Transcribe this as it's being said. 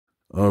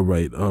All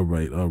right, all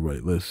right, all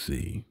right. Let's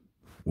see.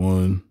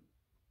 One,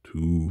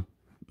 two.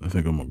 I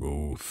think I'm gonna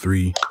go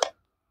three.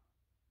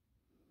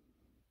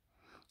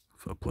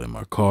 If I play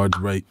my cards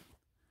right.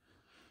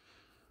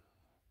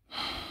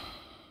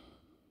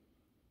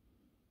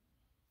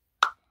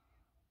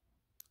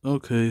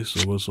 Okay,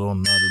 so it's all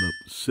knotted up.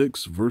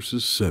 6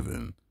 versus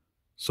 7.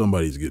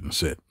 Somebody's getting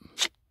set.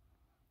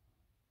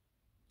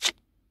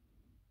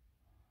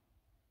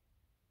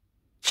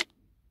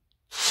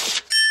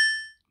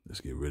 Let's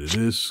get rid of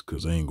this,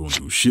 because I ain't gonna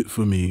do shit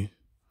for me.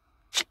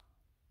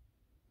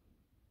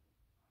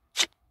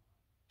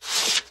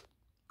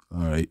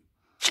 All right,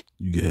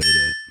 you can have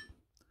that.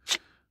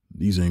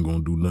 These ain't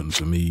gonna do nothing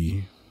for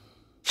me.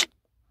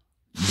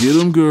 Get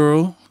them,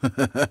 girl.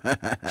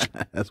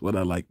 That's what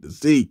I like to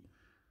see.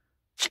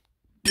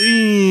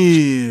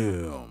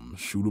 Damn,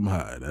 shoot them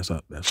high. That's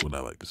what I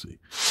like to see.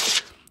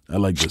 I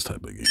like this type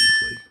of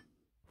gameplay.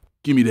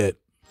 Give me that,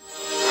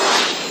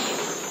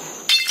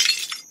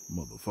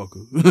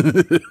 motherfucker.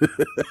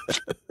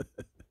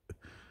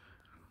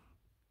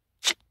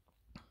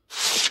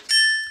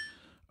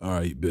 All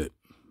right, bet.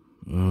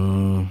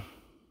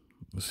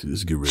 Let's see.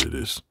 Let's get rid of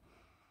this,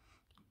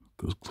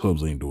 because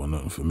clubs ain't doing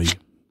nothing for me.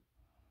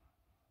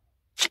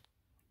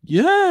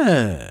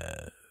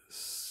 Yes.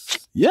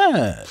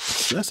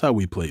 Yes. That's how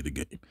we play the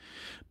game.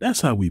 That's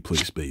how we play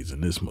spades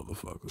in this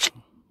motherfucker.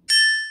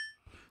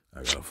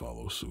 I gotta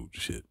follow suit.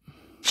 Shit.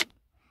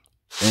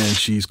 And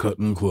she's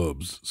cutting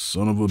clubs.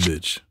 Son of a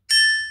bitch.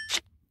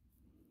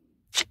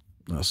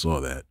 I saw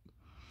that.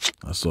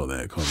 I saw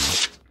that coming.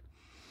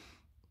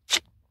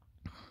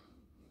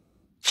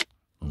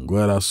 I'm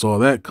glad I saw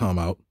that come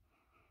out.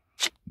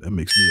 That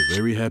makes me a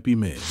very happy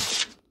man.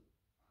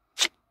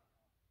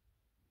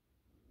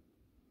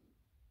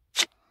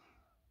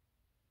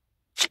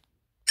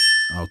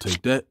 I'll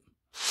take that.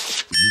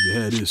 You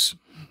can have this.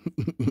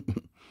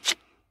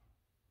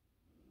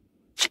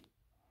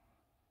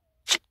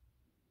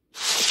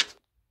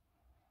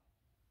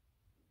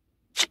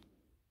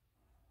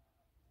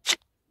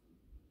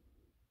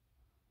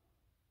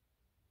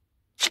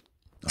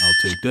 I'll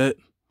take that.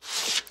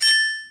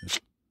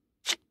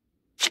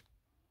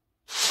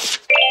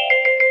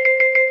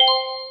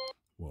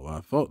 Well,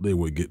 I thought they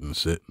were getting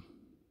set.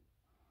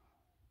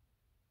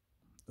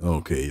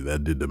 Okay,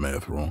 that did the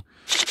math wrong.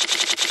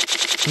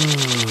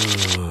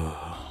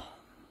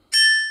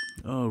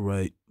 All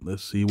right,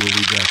 let's see what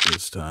we got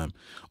this time.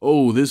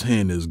 Oh, this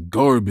hand is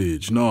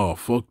garbage. No,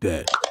 fuck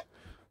that.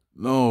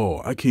 No,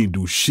 I can't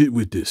do shit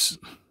with this.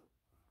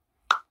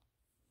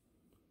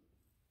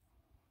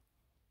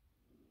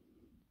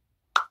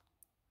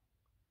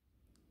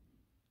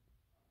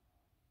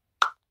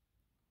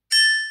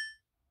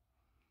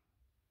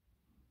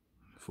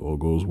 If all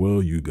goes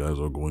well, you guys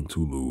are going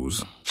to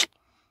lose.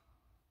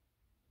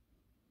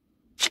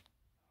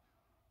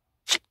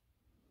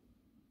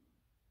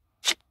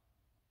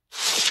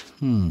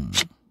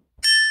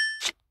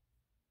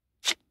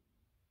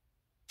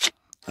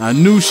 I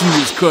knew she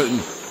was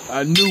cutting.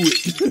 I knew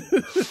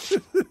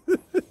it.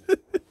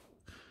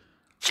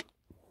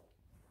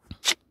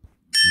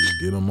 Just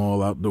get them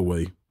all out the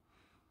way.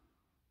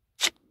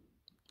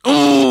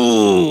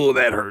 Oh,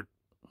 that hurt.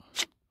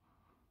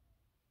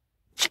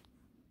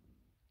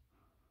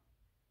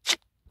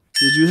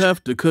 Did you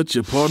have to cut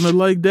your partner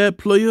like that,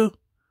 player?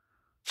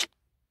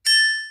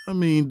 I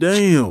mean,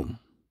 damn.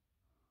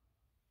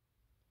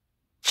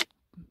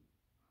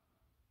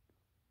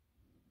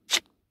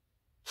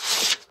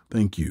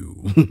 Thank you.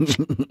 I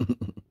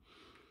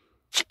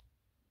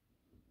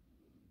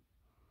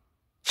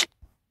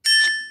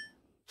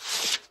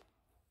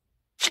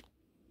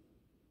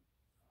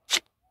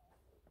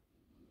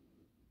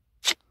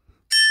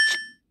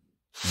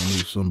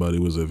knew somebody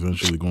was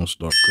eventually going to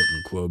start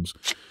cutting clubs.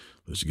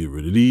 Let's get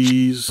rid of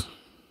these.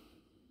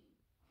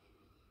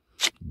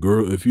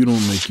 Girl, if you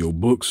don't make your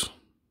books,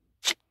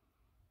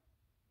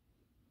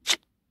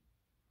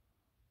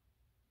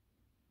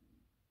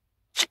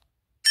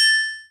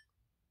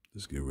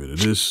 let's get rid of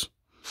this.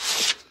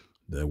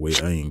 That way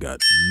I ain't got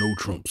no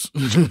trumps.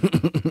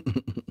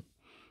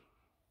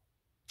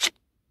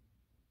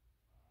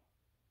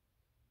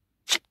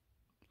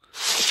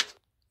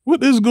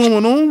 What is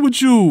going on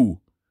with you?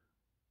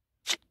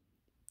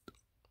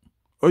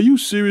 Are you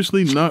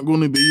seriously not going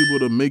to be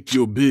able to make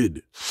your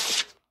bid?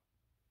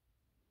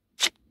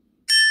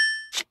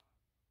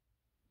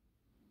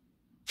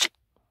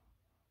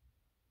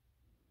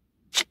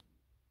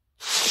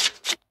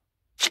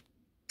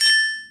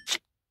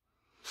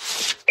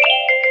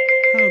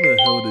 How the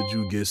hell did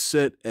you get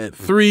set at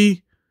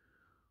 3?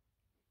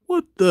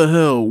 What the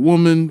hell,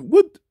 woman?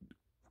 What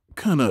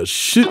kind of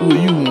shit were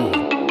you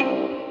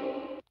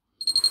on?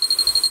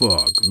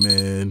 Fuck,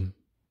 man.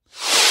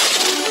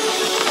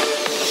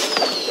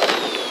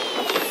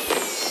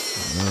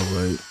 All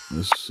right,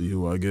 let's see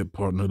who I get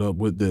partnered up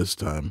with this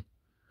time.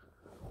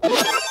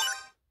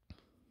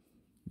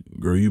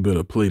 Girl, you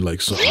better play like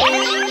something.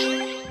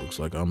 Looks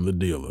like I'm the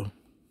dealer.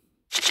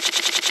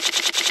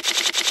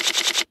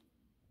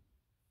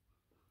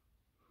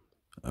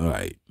 All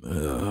right,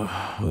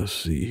 let's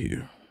see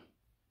here.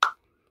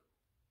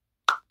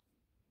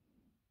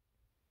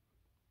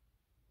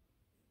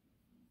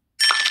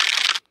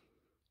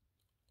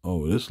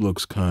 Oh, this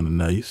looks kind of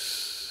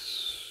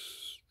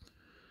nice.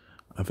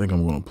 I think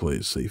I'm going to play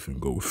it safe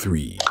and go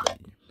 3.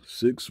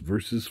 6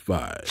 versus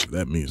 5.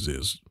 That means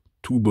there's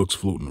 2 books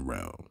floating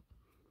around.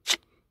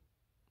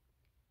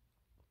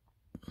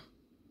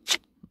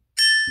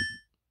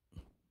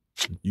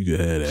 You can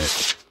have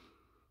that.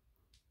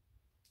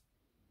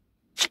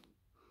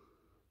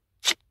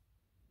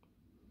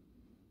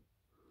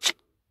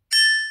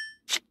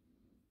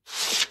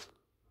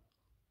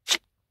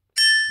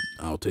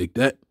 I'll take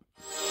that.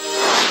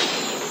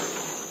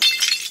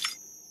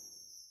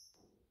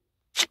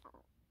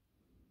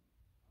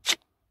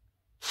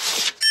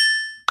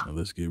 Now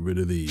let's get rid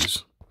of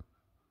these.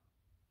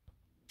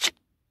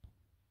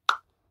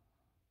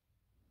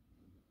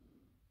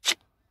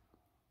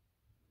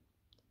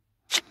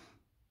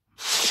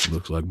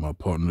 Looks like my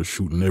partner's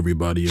shooting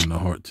everybody in the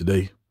heart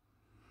today.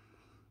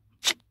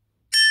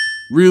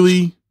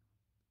 Really?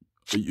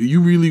 Are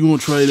you really gonna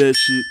try that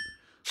shit?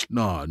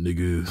 Nah,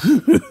 nigga.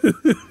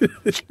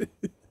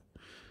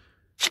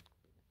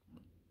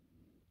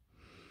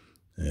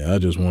 Yeah, I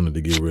just wanted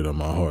to get rid of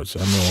my hearts. I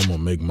know I'm gonna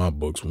make my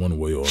books one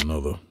way or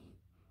another.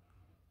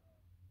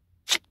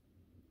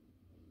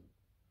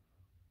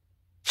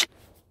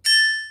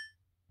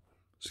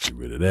 Let's get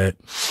rid of that.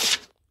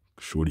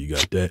 Shorty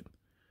got that.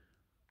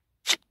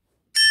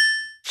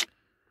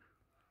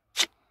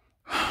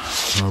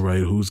 All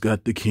right, who's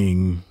got the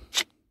king?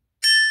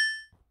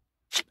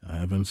 I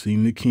haven't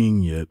seen the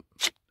king yet.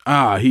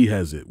 Ah, he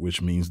has it,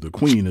 which means the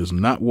queen is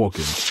not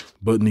walking,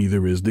 but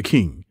neither is the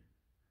king.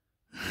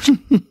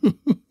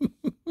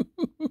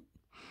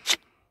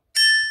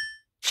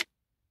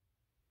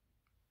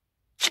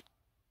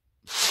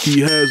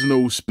 He has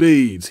no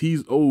spades.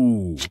 He's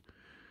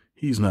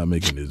not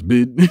making his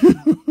bid.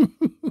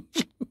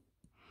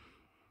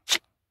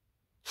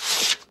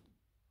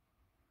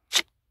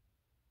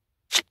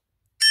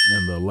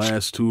 And the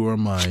last 2 are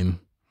mine,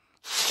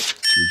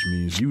 which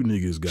means you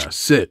niggas got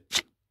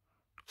set.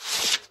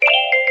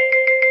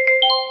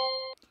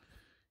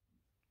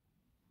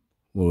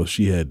 Well,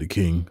 she had the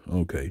king.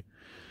 Okay.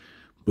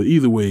 But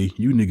either way,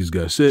 you niggas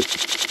got set.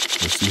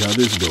 Let's see how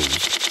this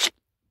goes.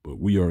 But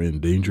we are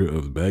in danger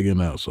of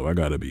bagging out, so I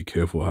gotta be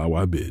careful how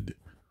I bid.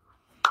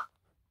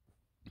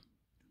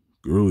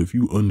 Girl, if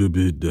you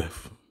underbid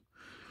death.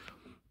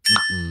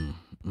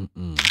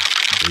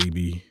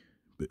 Baby.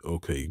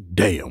 Okay,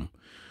 damn.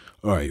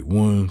 All right,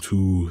 1,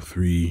 2,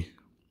 3,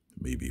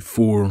 maybe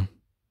 4.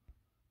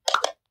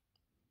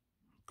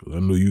 Because I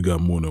know you got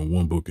more than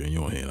 1 book in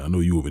your hand. I know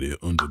you over there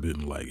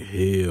underbidding like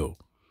hell.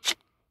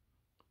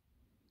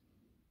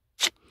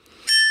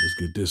 Let's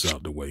get this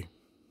out the way.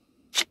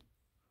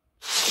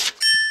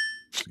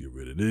 Let's get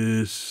rid of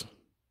this.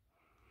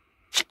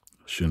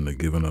 Shouldn't have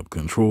given up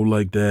control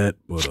like that,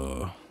 but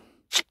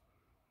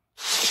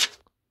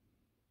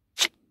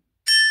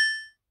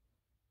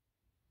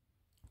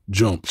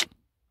jump.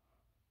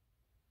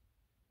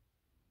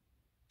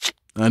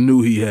 I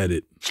knew he had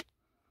it.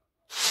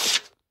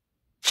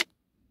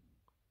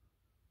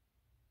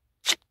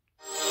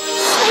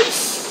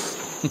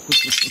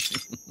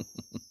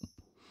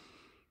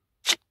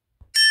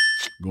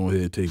 Go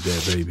ahead, take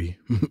that, baby.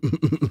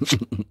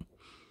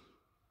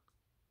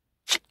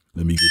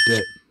 Let me get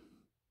that.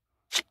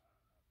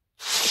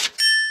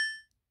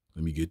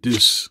 Let me get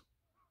this.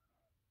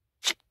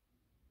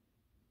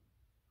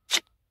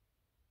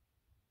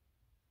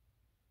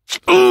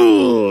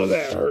 Oh,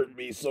 that hurt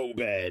me so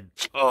bad.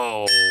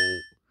 Oh,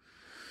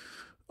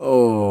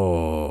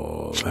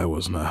 that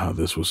was not how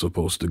this was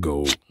supposed to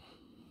go.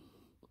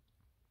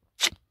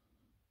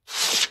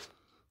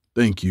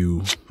 Thank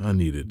you. I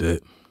needed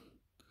that.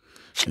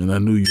 And I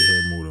knew you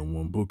had more than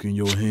 1 book in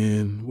your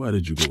hand. Why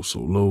did you go so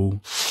low?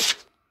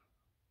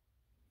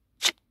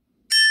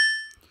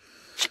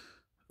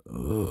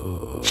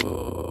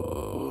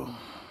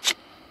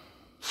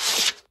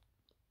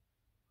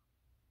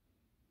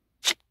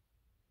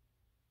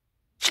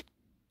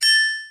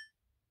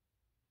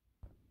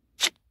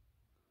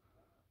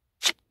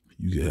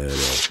 You can have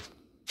that.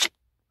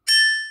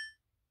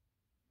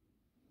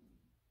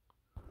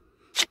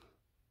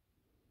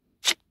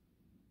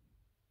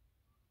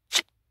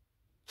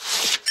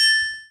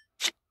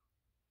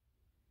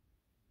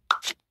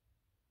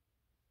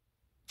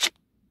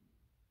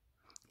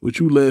 What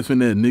you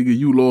laughing at, nigga?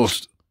 You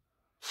lost.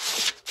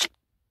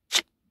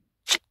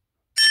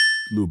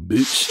 Little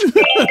bitch.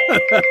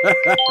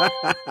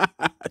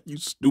 You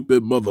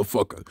stupid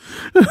motherfucker.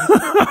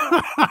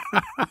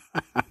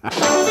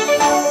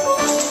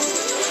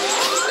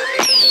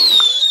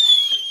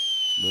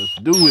 Let's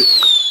do it.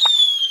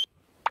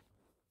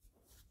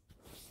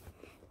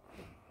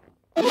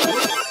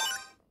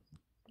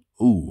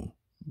 Ooh,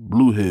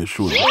 blue head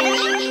shorty.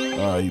 All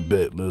right,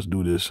 bet. Let's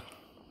do this.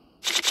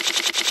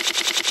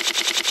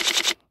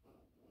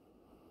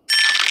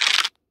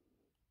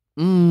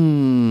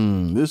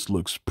 This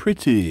looks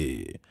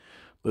pretty.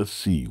 Let's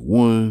see.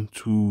 1,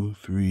 2,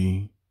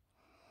 3.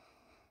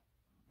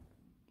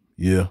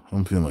 Yeah,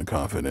 I'm feeling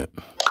confident.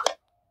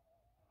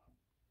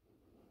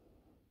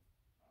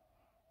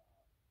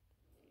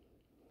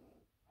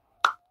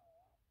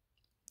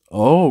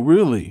 Oh,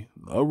 really?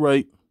 All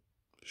right.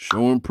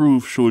 Show and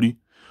prove, shorty.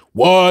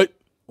 What?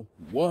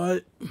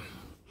 What?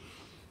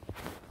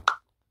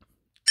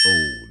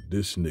 Oh,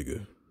 this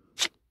nigga.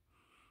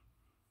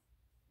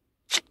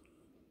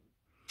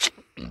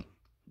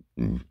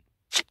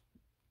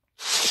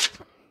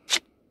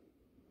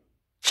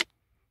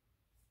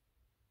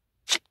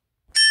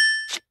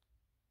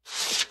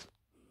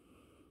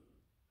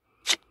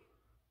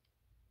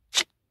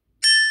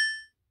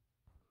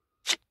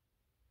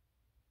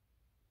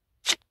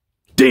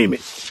 Damn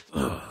it.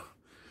 Ugh.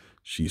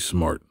 She's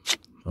smart.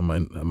 I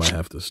might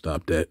have to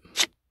stop that.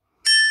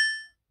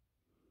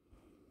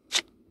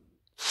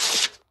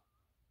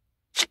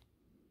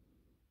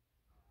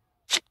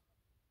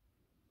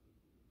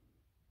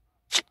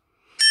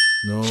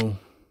 No.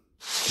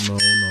 No,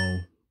 no.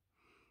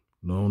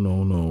 No,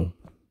 no, no.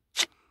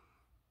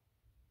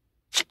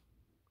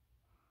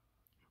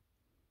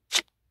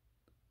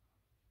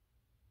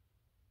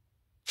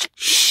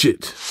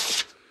 Shit.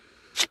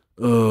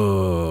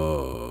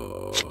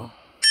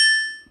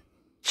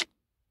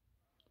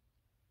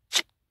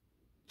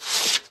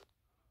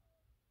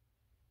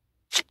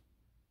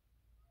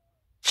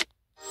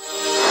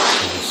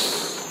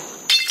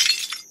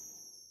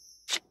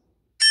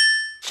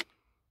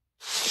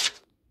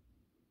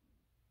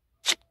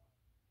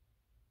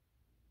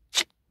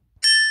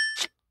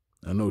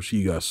 I know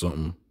she got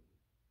something.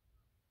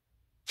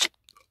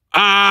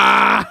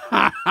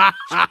 Ah!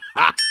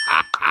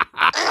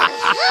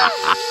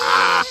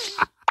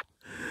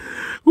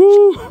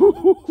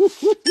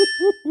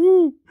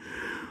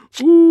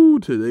 Ooh,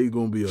 today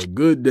gonna be a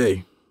good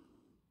day.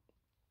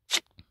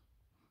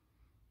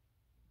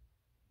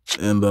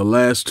 And the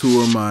last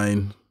two are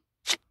mine.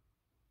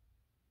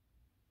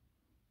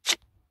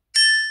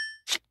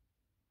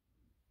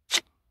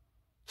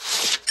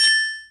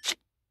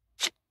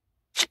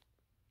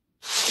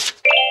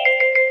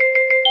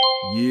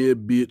 Yeah,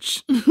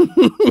 bitch.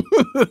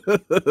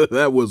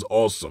 That was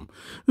awesome.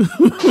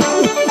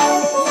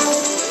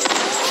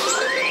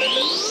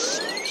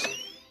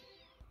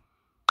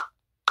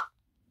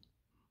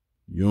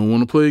 You don't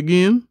want to play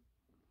again?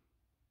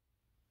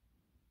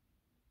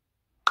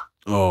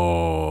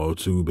 Oh,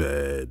 too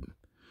bad.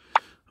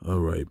 All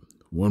right.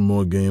 One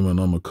more game and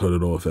I'm going to cut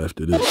it off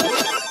after this.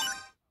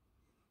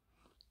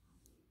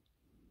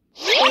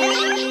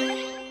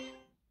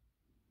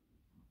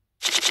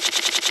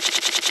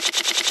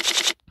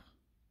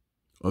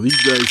 Are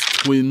these guys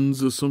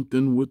twins or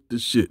something? What the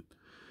shit?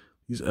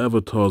 These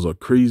avatars are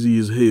crazy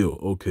as hell.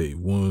 Okay,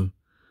 1,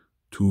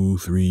 2,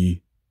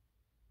 3.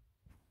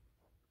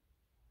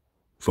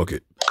 Fuck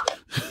it.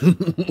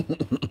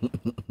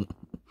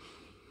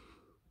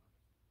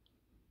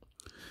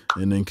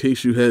 And in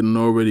case you hadn't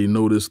already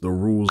noticed, the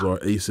rules are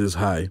aces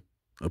high.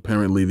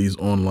 Apparently, these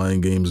online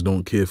games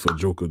don't care for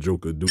joker,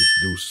 joker, deuce,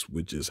 deuce,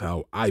 which is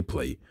how I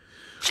play.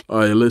 All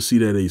right, let's see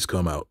that ace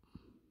come out.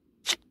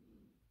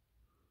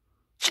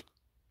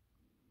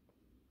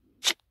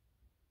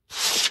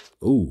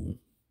 Oh,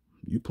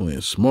 you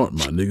playing smart,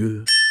 my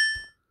nigga.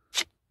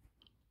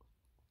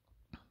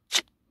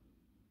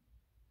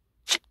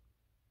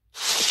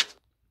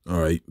 All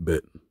right,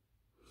 bet.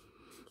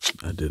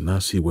 I did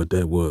not see what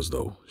that was,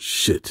 though.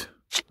 Shit.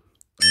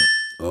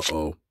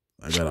 Uh-oh.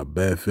 I got a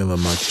bad feeling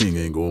my king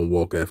ain't gonna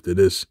walk after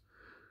this.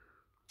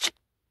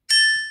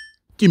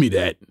 Give me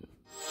that.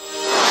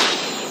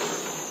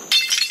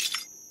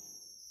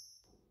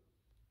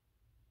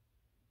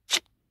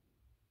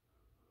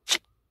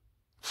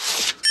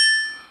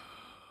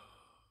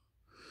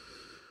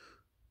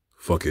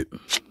 Fuck it.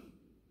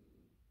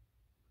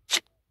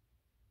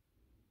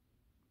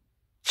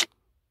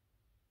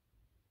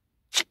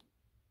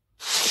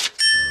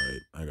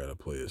 Alright, I gotta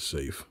play it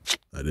safe.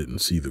 I didn't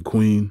see the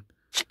queen.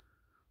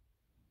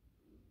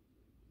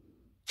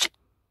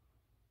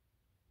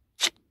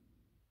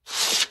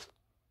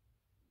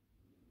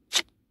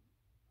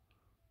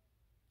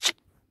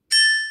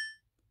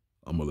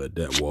 I'm gonna let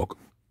that walk.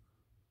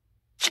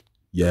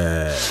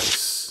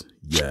 Yes.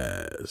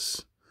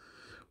 Yes.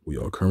 We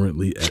are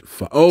currently at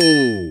 5.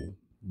 Oh!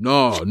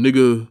 Nah,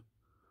 nigga.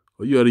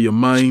 Are you out of your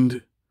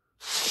mind?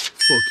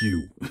 Fuck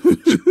you.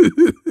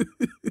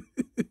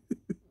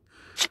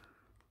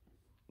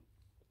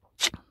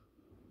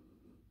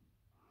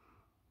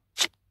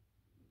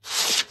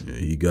 Yeah,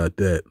 he got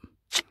that.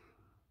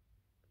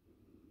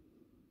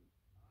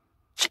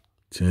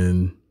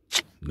 10,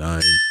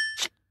 9.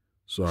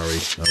 Sorry,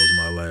 that was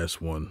my last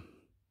one.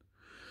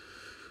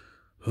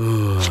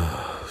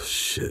 Oh,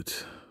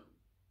 shit.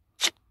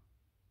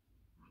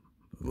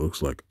 It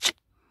looks like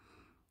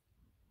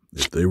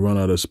if they run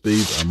out of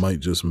spades, I might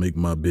just make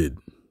my bid.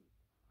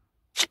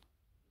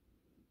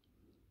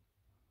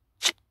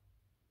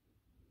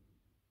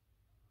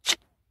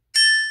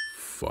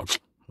 Fuck.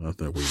 I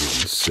think we're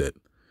getting set.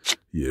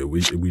 Yeah,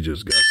 we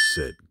just got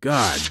set.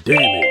 God damn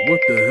it. What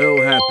the hell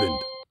happened?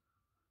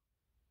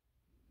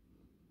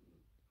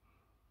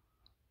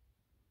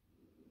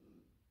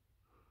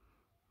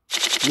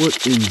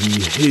 What in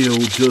the hell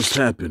just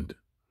happened?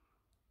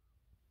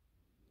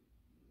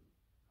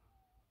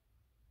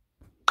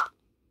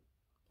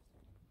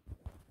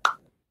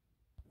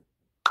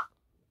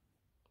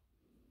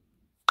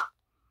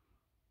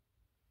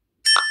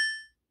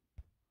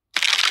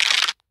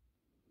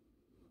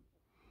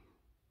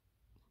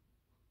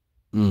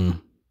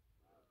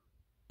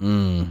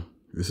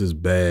 This is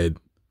bad.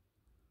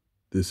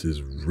 This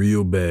is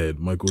real bad.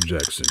 Michael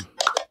Jackson.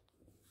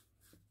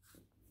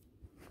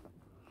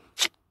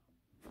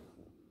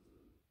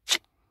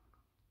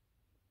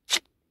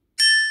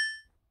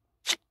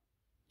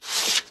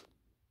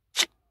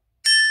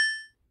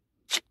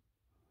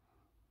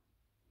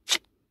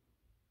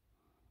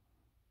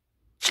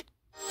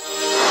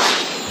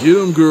 Get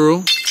him,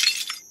 girl.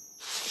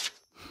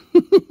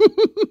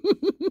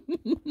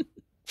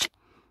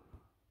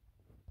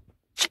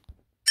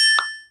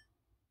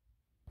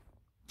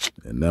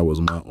 And that was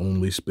my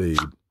only spade.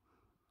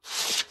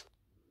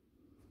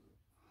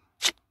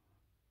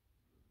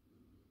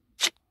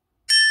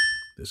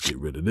 Let's get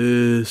rid of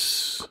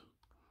this.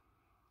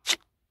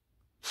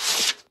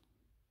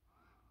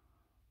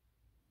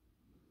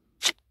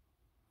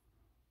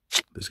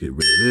 Let's get rid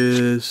of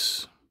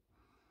this.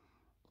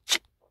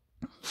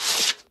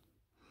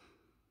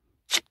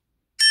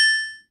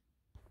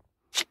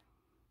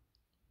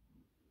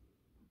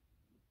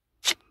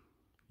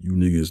 You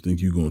niggas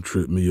think you gonna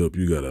trip me up,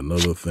 you got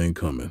another thing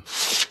coming.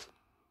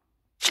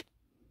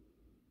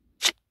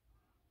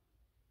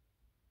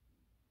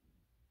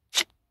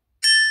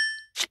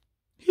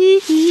 Hee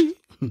hee.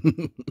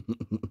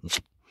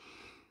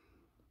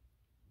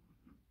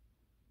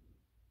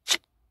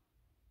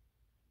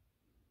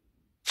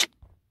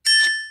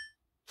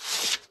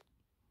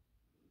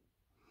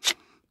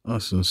 I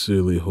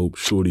sincerely hope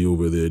Shorty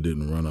over there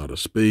didn't run out of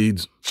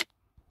spades.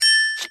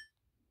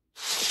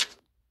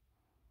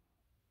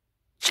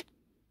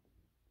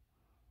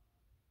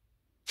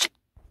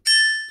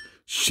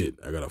 Shit,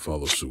 I gotta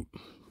follow suit.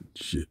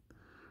 Shit.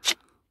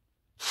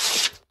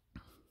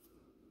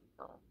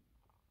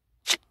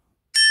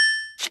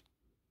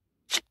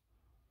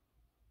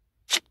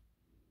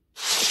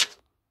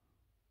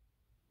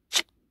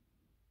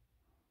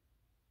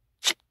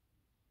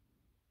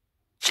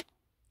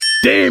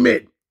 Damn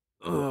it!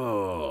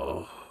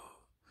 Oh.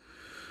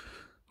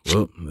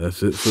 Well,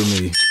 that's it for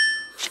me.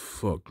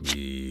 Fuck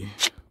me.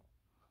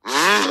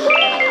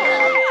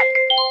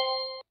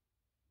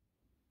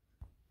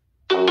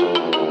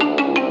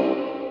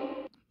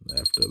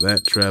 After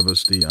that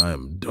travesty, I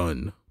am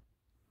done.